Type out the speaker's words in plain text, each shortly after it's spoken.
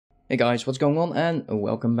Hey guys, what's going on, and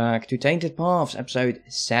welcome back to Tainted Paths, episode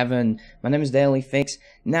 7. My name is Dailyfix.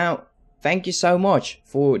 Now, thank you so much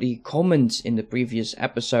for the comments in the previous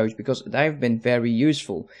episodes, because they've been very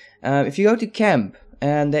useful. If you go to camp,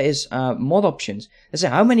 and there is mod options, they say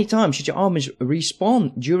how many times should your armies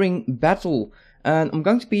respawn during battle. And I'm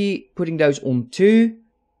going to be putting those on 2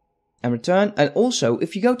 and return. And also,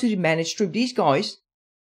 if you go to the managed troop, these guys,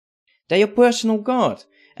 they're your personal guard.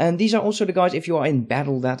 And these are also the guys, if you are in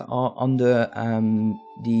battle, that are under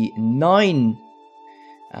the 9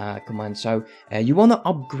 command. So you want to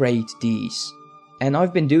upgrade these. And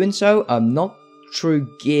I've been doing so, not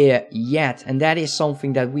through gear yet. And that is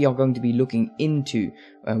something that we are going to be looking into.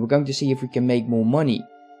 We're going to see if we can make more money.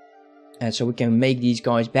 So we can make these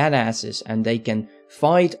guys badasses. And they can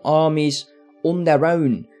fight armies on their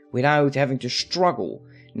own without having to struggle.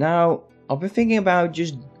 Now, I've been thinking about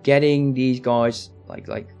just getting these guys...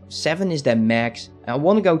 Like 7 is their max. I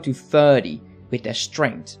want to go to 30 with their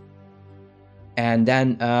strength. And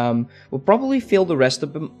then we'll probably fill the rest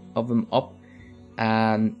of them up.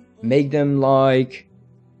 And make them like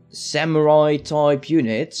samurai type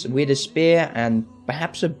units with a spear and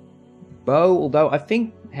perhaps a bow. Although I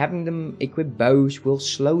think having them equip bows will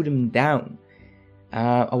slow them down.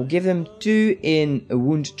 I'll give them 2 in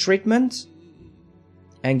wound treatment.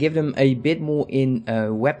 And give them a bit more in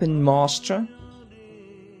weapon master.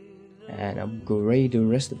 And upgrade the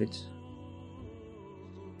rest of it.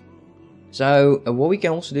 So what we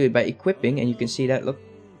can also do by equipping, and you can see that, look,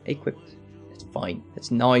 equipped. That's fine,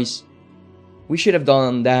 that's nice. We should have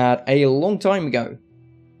done that a long time ago.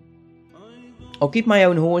 I'll keep my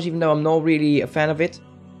own horse, even though I'm not really a fan of it.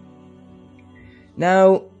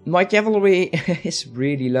 Now, my cavalry is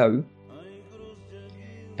really low.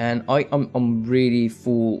 And I'm really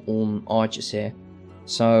full on archers here.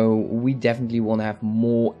 So we definitely want to have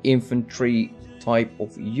more infantry type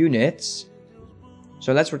of units.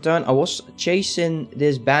 So let's return. I was chasing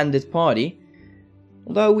this bandit party.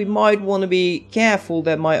 Although we might want to be careful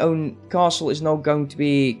that my own castle is not going to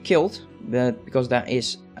be killed. Because that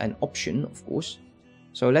is an option, of course.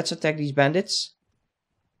 So let's attack these bandits.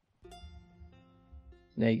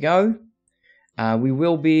 There you go.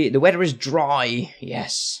 The weather is dry.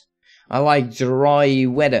 Yes. I like dry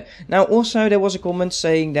weather. Now, also, there was a comment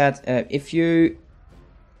saying that if you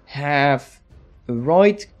have you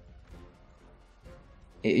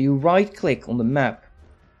right click on the map,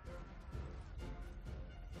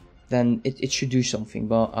 then it should do something,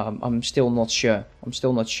 but I'm still not sure.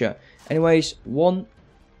 Anyways, 1,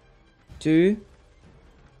 2,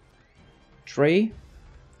 3.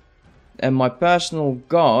 And my personal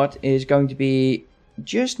guard is going to be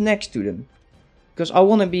just next to them. Because I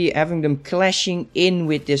want to be having them clashing in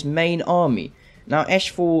with this main army. Now, as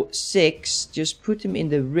for 6, just put them in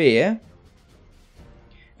the rear.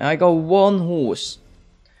 And I got 1 horse.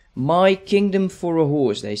 My kingdom for a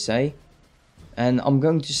horse, they say. And I'm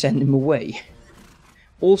going to send him away.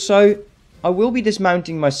 Also, I will be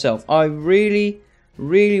dismounting myself. I really,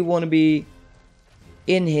 really want to be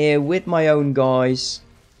in here with my own guys.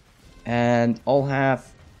 And I'll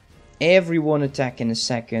have everyone attack in a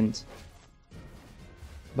second.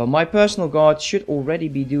 But my personal guard should already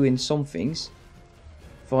be doing some things.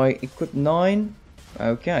 If I equip 9.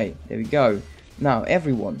 Okay, there we go. Now,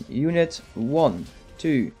 everyone. Unit 1,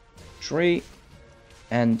 2, 3,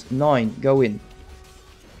 and 9. Go in.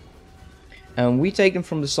 And we take them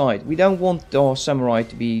from the side. We don't want our samurai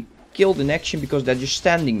to be killed in action because they're just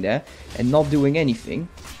standing there and not doing anything.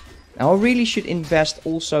 Now, I really should invest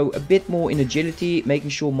also a bit more in agility,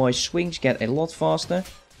 making sure my swings get a lot faster.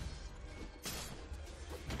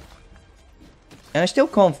 And I still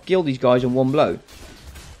can't kill these guys in one blow.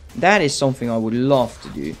 That is something I would love to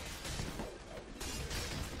do.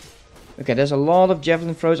 Okay, there's a lot of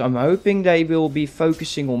javelin throws. I'm hoping they will be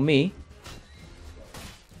focusing on me.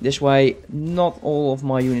 This way, not all of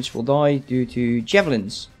my units will die due to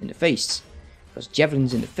javelins in the face. Because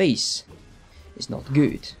javelins in the face is not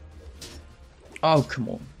good. Oh, come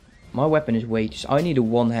on. My weapon is way too... I need a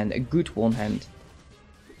one-hand, a good one-hand.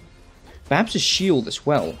 Perhaps a shield as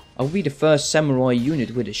well. I'll be the first samurai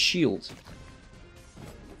unit with a shield.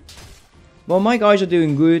 Well, my guys are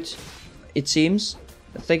doing good, it seems.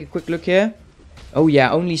 Let's take a quick look here. Oh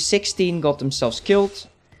yeah, only 16 got themselves killed.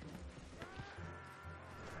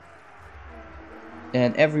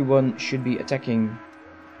 And everyone should be attacking.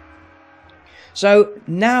 So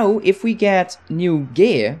now, if we get new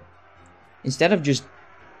gear, instead of just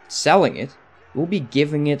selling it, we'll be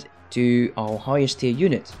giving it to our highest tier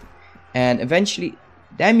unit. And eventually,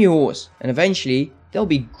 damn you horse, and eventually they'll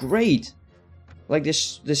be great. Like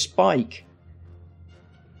this spike.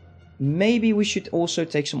 maybe we should also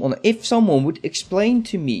take some honor. If someone would explain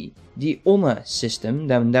to me the honor system,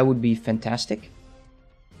 then that would be fantastic.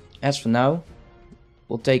 As for now,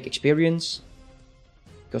 we'll take experience,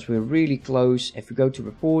 because we're really close. If we go to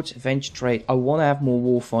reports, adventure trade, I want to have more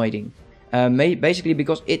war fighting. Basically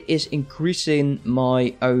because it is increasing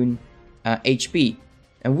my own HP.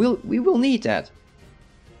 And we will need that.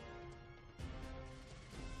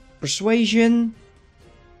 Persuasion.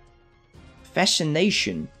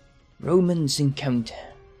 Fascination. Romance encounter.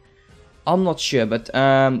 I'm not sure, but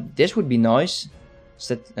this would be nice.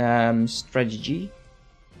 Strategy.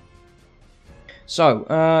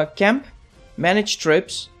 So, camp. Manage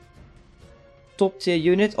troops. Top tier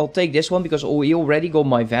unit. I'll take this one because he already got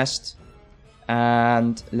my vest.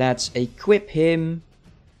 And let's equip him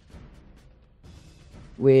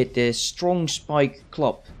with the strong spike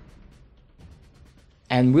club.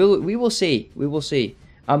 And we will see. We will see.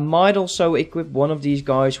 I might also equip one of these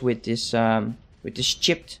guys with this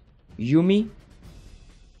chipped Yumi.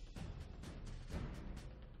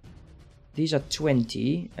 These are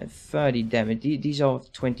 20 and 30 damage. These are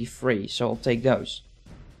 23, so I'll take those.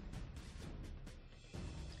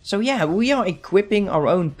 So yeah, we are equipping our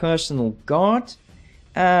own personal guard.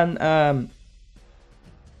 And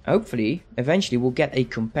hopefully, eventually we'll get a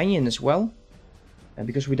companion as well.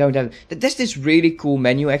 Because we don't have... There's this really cool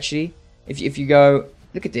menu actually. If you go...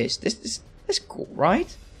 Look at this. This is cool,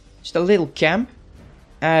 right? Just a little camp.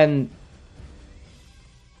 And...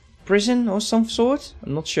 prison or some sort?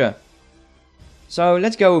 I'm not sure. So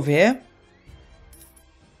let's go over here.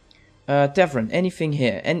 Tavern, anything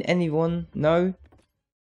here? Anyone? No?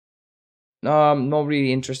 No, I'm not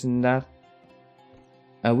really interested in that.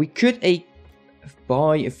 We could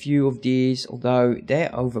buy a few of these, although they're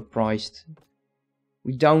overpriced.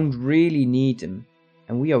 We don't really need them.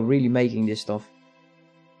 And we are really making this stuff.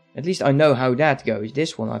 At least I know how that goes.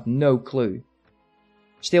 This one I have no clue.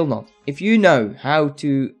 Still not. If you know how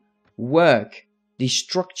to work these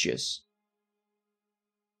structures,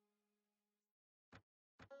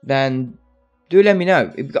 then do let me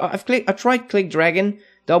know. I tried click dragon,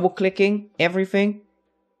 double clicking, everything.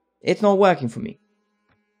 It's not working for me.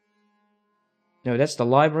 No, that's the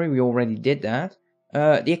library. We already did that.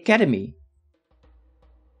 The academy.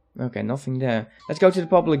 Okay, nothing there. Let's go to the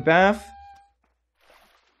public bath.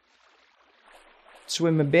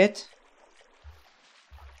 Swim a bit.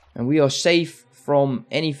 And we are safe from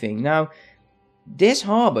anything. Now, this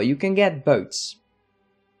harbor, you can get boats.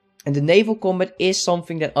 And the naval combat is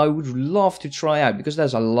something that I would love to try out. Because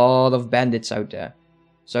there's a lot of bandits out there.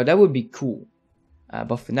 So that would be cool.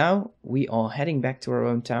 But for now, we are heading back to our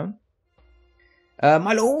own town.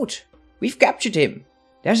 My lord, we've captured him.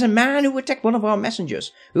 There's a man who attacked one of our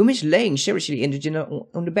messengers, whom is laying seriously injured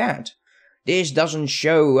on the bed. This doesn't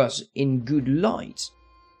show us in good light.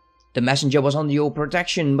 The messenger was under your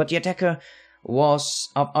protection, but the attacker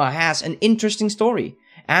has an interesting story,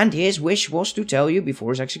 and his wish was to tell you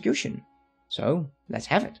before his execution. So, let's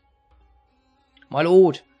have it. My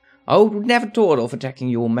lord, I would never thought of attacking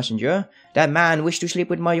your messenger. That man wished to sleep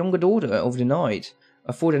with my younger daughter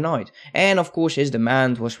for the night, and of course his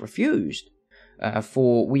demand was refused.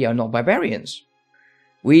 For we are not barbarians.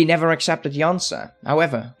 We never accepted the answer.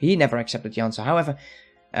 However, he never accepted the answer. However,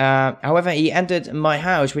 he entered my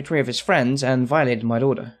house with 3 of his friends and violated my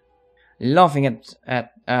daughter, laughing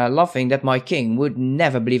that my king would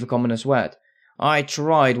never believe a commoner's word. I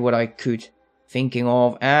tried what I could, thinking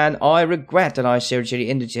of, and I regret that I seriously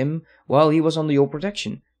injured him while he was under your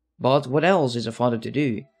protection. But what else is a father to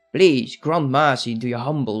do? Please grant mercy to your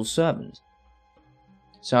humble servant.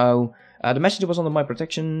 So. The messenger was under my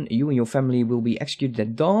protection. You and your family will be executed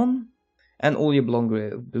at dawn. And all your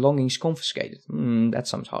belongings confiscated. That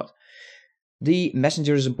sounds hard. The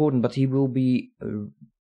messenger is important, but he will be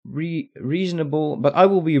reasonable. But I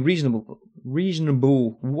will be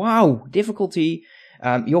reasonable. Wow, difficulty.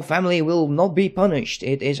 Your family will not be punished.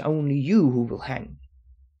 It is only you who will hang.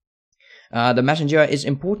 The messenger is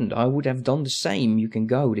important. I would have done the same. You can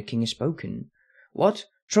go. The king has spoken. What?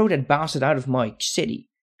 Throw that bastard out of my city.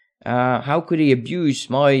 How could he abuse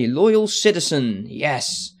my loyal citizen?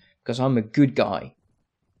 Yes, because I'm a good guy.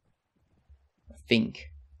 I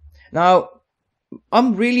think. Now,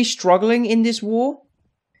 I'm really struggling in this war.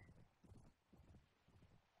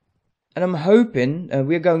 And I'm hoping,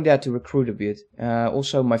 we're going there to recruit a bit.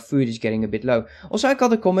 Also, my food is getting a bit low. Also, I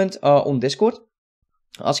got a comment on Discord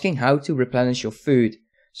asking how to replenish your food.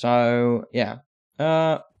 So, yeah.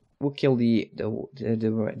 We'll kill the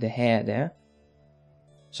hare there.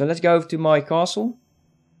 So let's go over to my castle.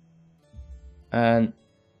 And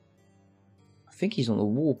I think he's on the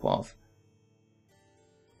warpath.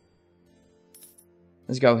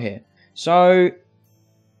 Let's go here. So,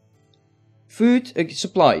 food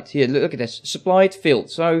supplied. Here, look at this. Supplied, filled.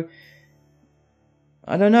 So,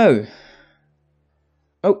 I don't know.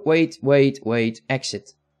 Oh, wait.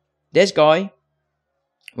 Exit. This guy,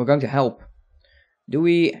 we're going to help. Do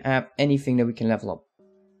we have anything that we can level up?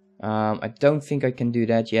 I don't think I can do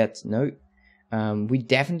that yet. No. We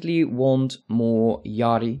definitely want more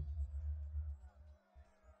Yari.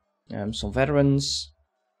 Some veterans.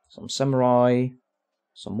 Some samurai.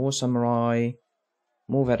 Some more samurai.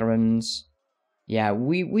 More veterans. Yeah,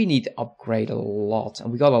 we need to upgrade a lot.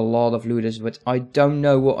 And we got a lot of looters, but I don't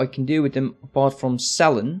know what I can do with them apart from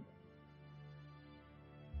selling.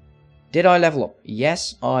 Did I level up?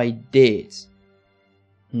 Yes, I did.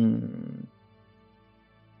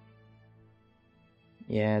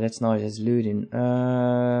 Yeah, that's nice. That's looting.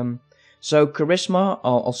 So charisma,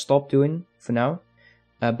 I'll stop doing for now.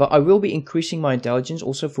 But I will be increasing my intelligence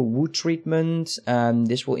also for wound treatment.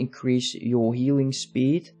 This will increase your healing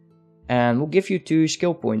speed. And we'll give you 2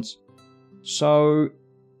 skill points. So,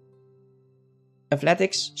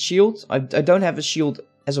 athletics, shield. I don't have a shield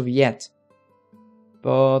as of yet.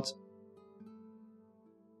 But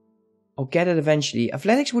I'll get it eventually.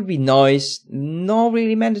 Athletics would be nice. Not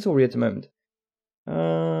really mandatory at the moment.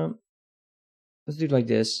 Let's do it like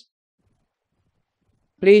this.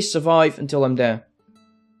 Please survive until I'm there.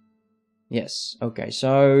 Yes, okay.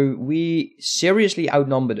 So, we seriously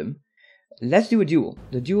outnumber them. Let's do a duel.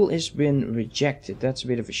 The duel has been rejected. That's a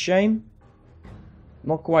bit of a shame.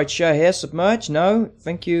 Not quite sure here. Submerge? No.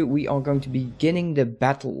 Thank you. We are going to be beginning the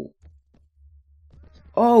battle.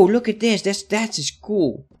 Oh, look at this. That is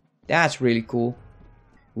cool. That's really cool.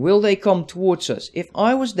 Will they come towards us? If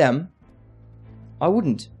I was them, I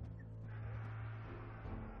wouldn't.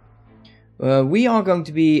 We are going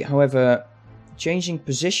to be, however, changing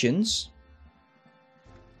positions.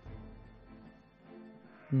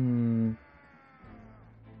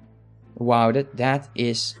 Wow, that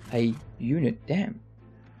is a unit. Damn.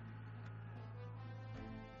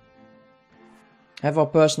 Have our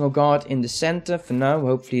personal guard in the center for now.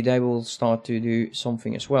 Hopefully they will start to do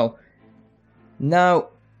something as well. Now,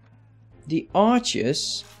 the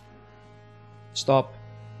archers... Stop.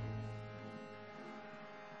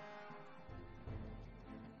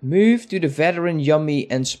 Move to the veteran yummy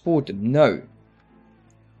and support them. No.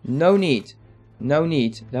 No need. No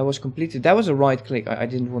need. That was completed. That was a right click. I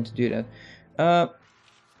didn't want to do that.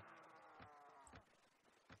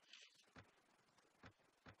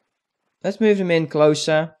 Let's move them in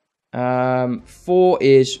closer. 4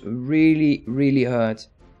 is really hurt.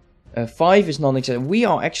 5 is non-existent. We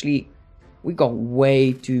are actually... We got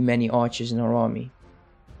way too many archers in our army.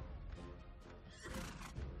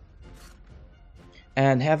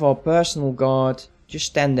 And have our personal guard just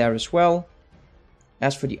stand there as well.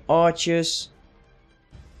 As for the archers...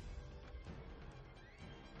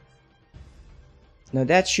 Now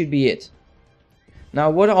that should be it. Now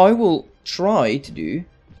what I will try to do,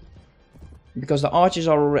 because the archers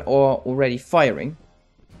are already firing,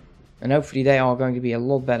 and hopefully they are going to be a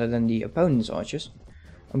lot better than the opponent's archers,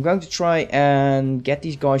 I'm going to try and get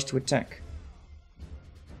these guys to attack.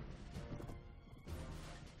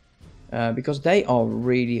 Because they are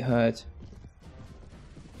really hurt.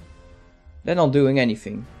 They're not doing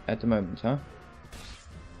anything at the moment, huh?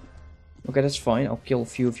 Okay, that's fine. I'll kill a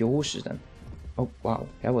few of your horses then. Oh, wow.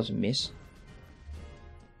 That was a miss.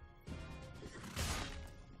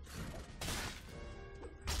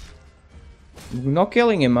 We're not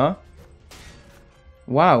killing him, huh?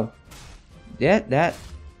 Wow.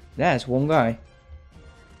 That's one guy.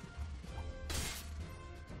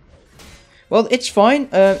 Well, it's fine.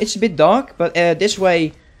 It's a bit dark, but this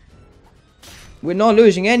way we're not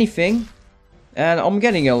losing anything. And I'm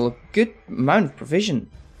getting a good amount of provision.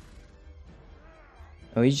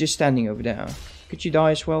 Oh, he's just standing over there. Could you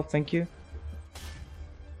die as well? Thank you.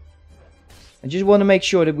 I just want to make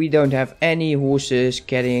sure that we don't have any horses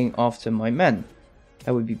getting after my men.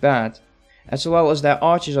 That would be bad. As well as their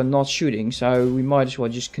archers are not shooting, so we might as well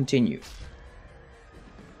just continue.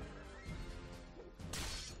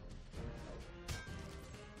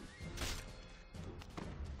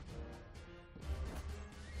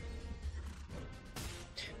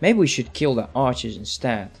 Maybe we should kill the archers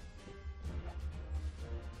instead.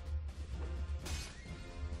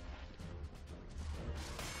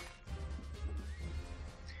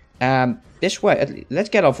 This way, let's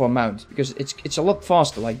get off our mount, because it's a lot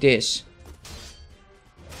faster like this.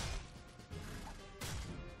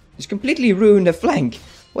 It's completely ruined the flank.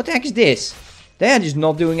 What the heck is this? They are just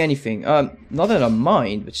not doing anything. Not that I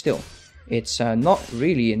mind, but still. It's not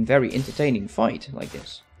really a very entertaining fight like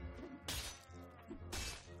this.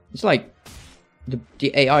 It's like the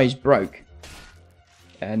AI is broke.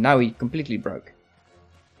 Now he completely broke.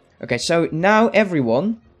 Okay, so now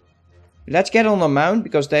everyone, let's get on our mount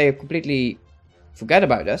because they completely forget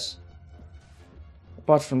about us.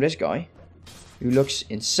 Apart from this guy, who looks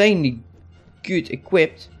insanely good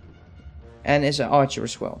equipped and is an archer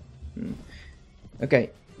as well.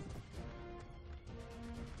 Okay.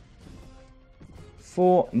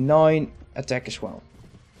 4, 9 attack as well.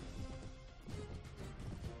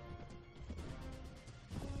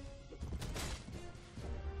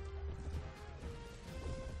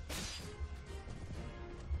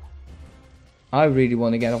 I really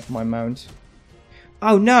want to get off my mount.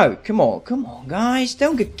 Oh no, come on guys,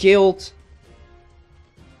 don't get killed.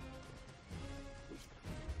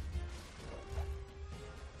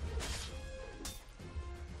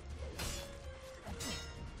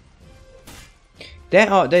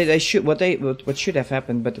 They should what should have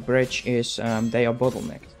happened, but the bridge is they are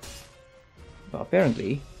bottlenecked. But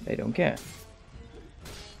apparently they don't care.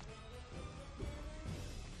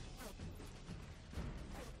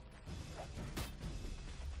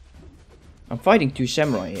 I'm fighting 2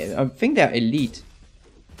 samurai here. I think they're elite.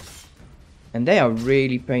 And they are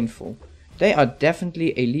really painful. They are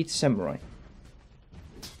definitely elite samurai.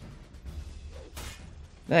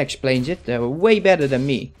 That explains it. They were way better than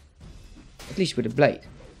me. At least with a blade.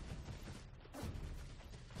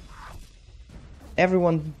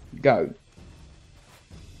 Everyone go.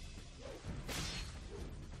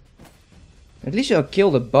 At least I'll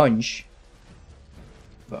kill a bunch.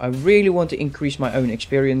 But I really want to increase my own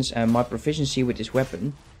experience and my proficiency with this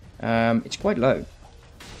weapon. It's quite low.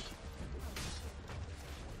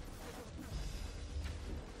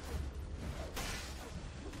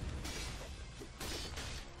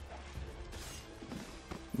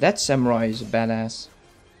 That samurai is a badass.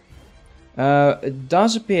 It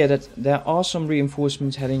does appear that there are some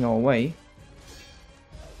reinforcements heading our way.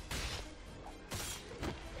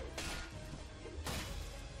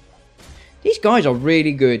 These guys are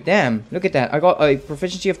really good. Damn, look at that. I got a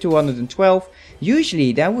proficiency of 212.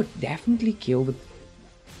 Usually that would definitely kill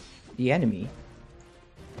the enemy.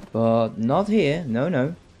 But not here. No,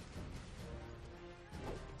 no.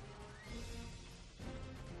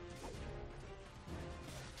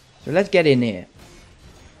 So let's get in here.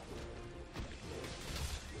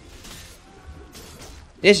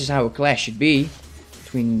 This is how a clash should be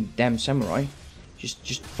between damn samurai.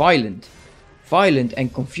 Just violent. Violent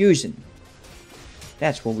and confusing.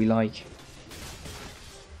 That's what we like.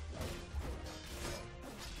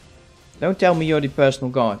 Don't tell me you're the personal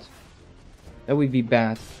guard. That would be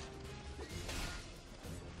bad.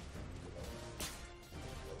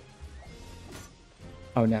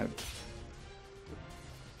 Oh no.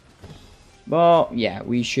 Well, yeah,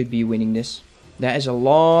 we should be winning this. There is a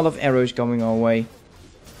lot of arrows going our way.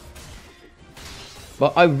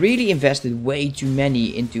 But I really invested way too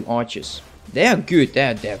many into archers. They are good,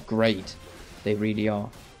 they're great. They really are.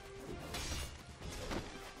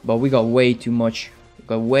 But we got way too much. We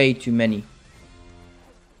got way too many.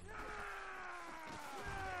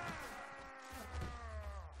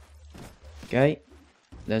 Okay.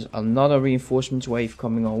 There's another reinforcements wave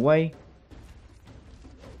coming our way.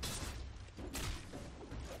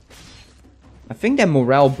 I think that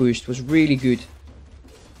morale boost was really good.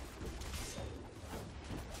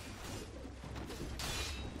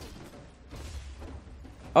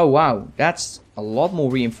 Oh wow, that's a lot more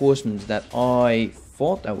reinforcements than I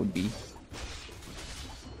thought that would be.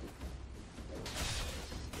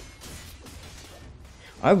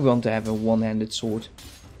 I want to have a one-handed sword.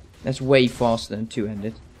 That's way faster than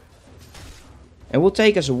two-handed. It will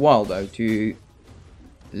take us a while though to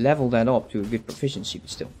level that up to a good proficiency, but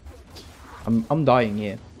still. I'm dying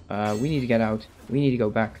here. We need to get out. We need to go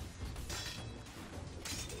back.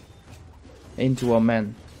 Into our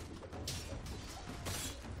men.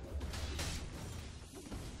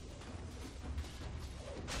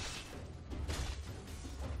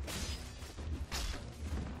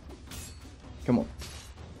 Come on.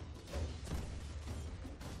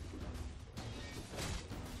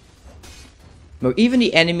 No, even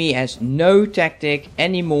the enemy has no tactic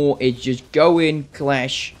anymore. It's just go in,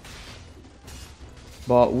 clash.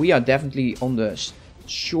 But we are definitely on the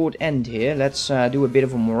short end here. Let's do a bit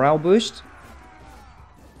of a morale boost.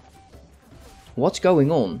 What's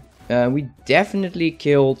going on? We definitely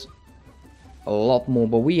killed a lot more,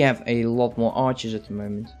 but we have a lot more archers at the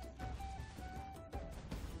moment.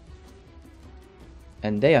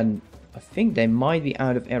 And they are, I think they might be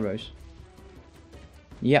out of arrows.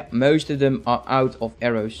 Yeah, most of them are out of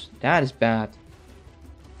arrows. That is bad.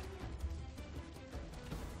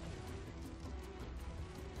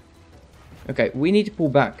 Okay, we need to pull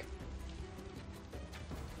back.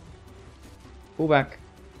 Pull back.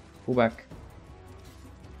 Pull back.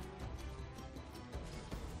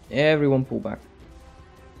 Everyone pull back.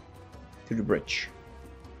 To the bridge.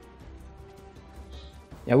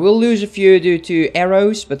 Yeah, we'll lose a few due to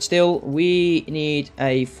arrows, but still, we need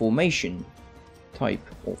a formation type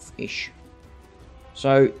of ish.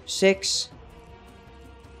 So, 6,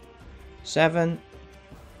 7,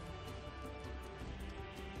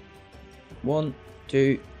 1,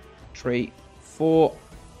 2, 3, 4,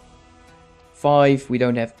 5, we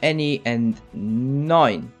don't have any, and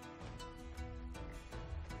 9.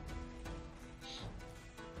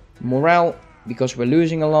 Morale, because we're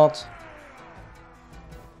losing a lot.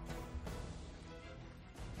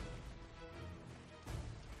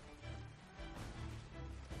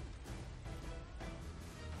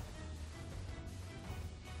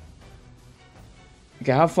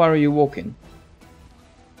 Okay, how far are you walking?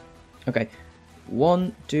 Okay,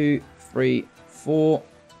 1, 2, 3, 4,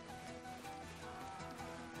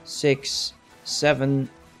 6, 7,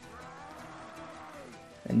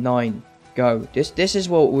 and 9. Go. This is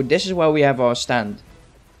where we have our stand.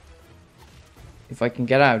 If I can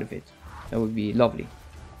get out of it, that would be lovely.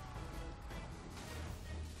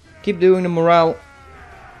 Keep doing the morale,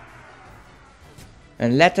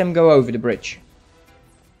 and let them go over the bridge.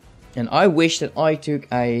 And I wish that I took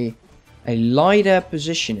a lighter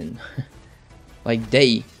positioning. Like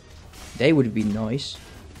they would be nice.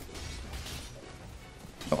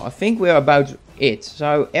 Oh, I think we're about it.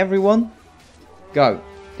 So everyone, go.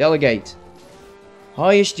 Delegate.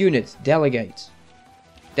 Highest unit, delegate.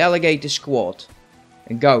 Delegate the squad.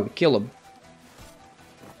 And go, kill them.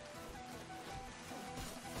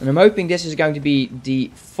 And I'm hoping this is going to be the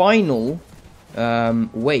final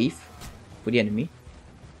wave for the enemy.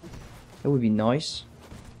 That would be nice.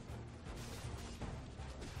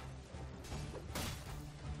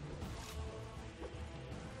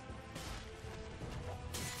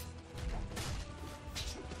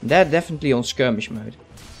 They're definitely on skirmish mode.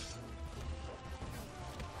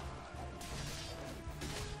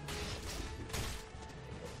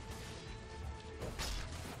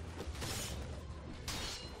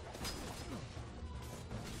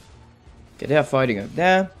 Okay, they're fighting up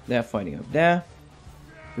there. They're fighting up there.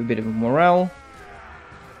 A bit of a morale.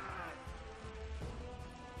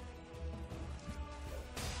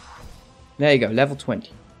 There you go, level 20.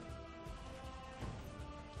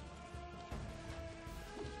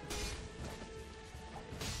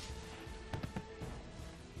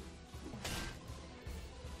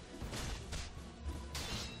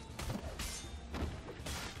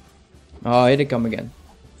 Oh, here they come again.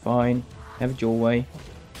 Fine, have it your way.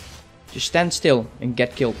 Just stand still and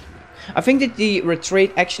get killed. I think that the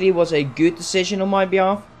retreat actually was a good decision on my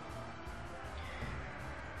behalf.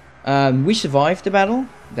 We survived the battle.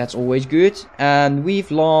 That's always good. And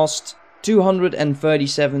we've lost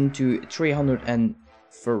 237 to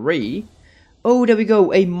 303. Oh, there we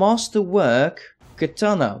go. A masterwork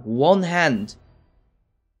katana. One hand.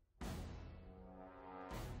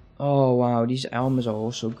 Oh, wow. These armors are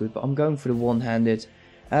also good. But I'm going for the one-handed.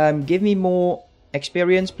 Give me more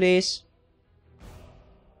experience, please.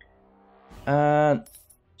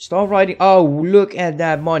 Start writing. Oh, look at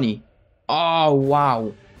that money. Oh,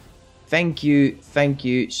 wow. Thank you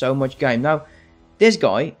so much, game. Now, this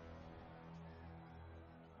guy,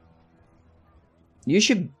 you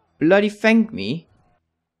should bloody thank me.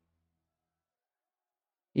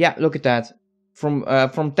 Yeah, look at that. From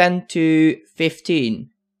 10 to 15.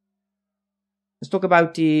 Let's talk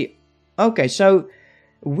about the... Okay, so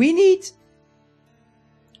we need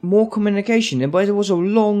more communication. But it was a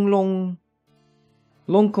long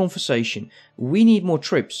conversation. We need more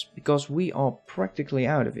trips because we are practically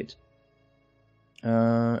out of it.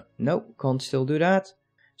 No, can't still do that.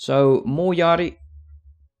 So more Yari,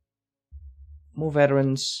 more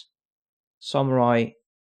veterans, samurai,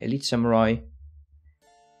 elite samurai.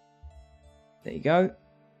 There you go.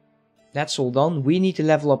 That's all done. We need to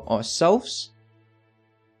level up ourselves.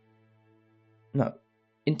 No,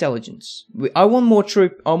 intelligence. I want more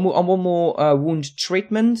troop. I want more wound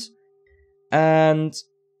treatment. And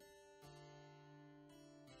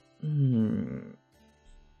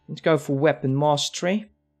let's go for weapon mastery.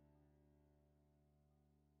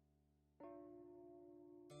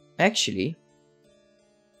 Actually,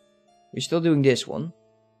 we're still doing this one.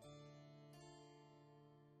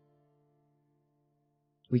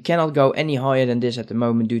 We cannot go any higher than this at the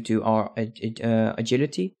moment due to our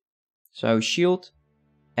agility. So shield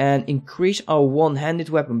and increase our one-handed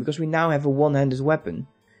weapon because we now have a one-handed weapon.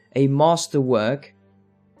 A masterwork.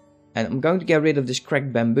 And I'm going to get rid of this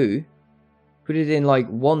cracked bamboo. Put it in like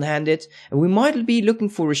one-handed. And we might be looking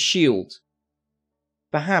for a shield.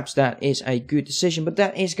 perhaps that is a good decision. But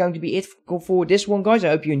that is going to be it for this one, guys. I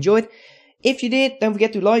hope you enjoyed. If you did, don't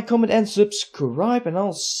forget to like, comment and subscribe, and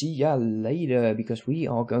I'll see ya later, because we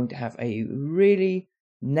are going to have a really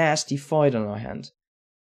nasty fight on our hands.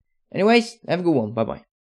 Anyways, have a good one. Bye bye.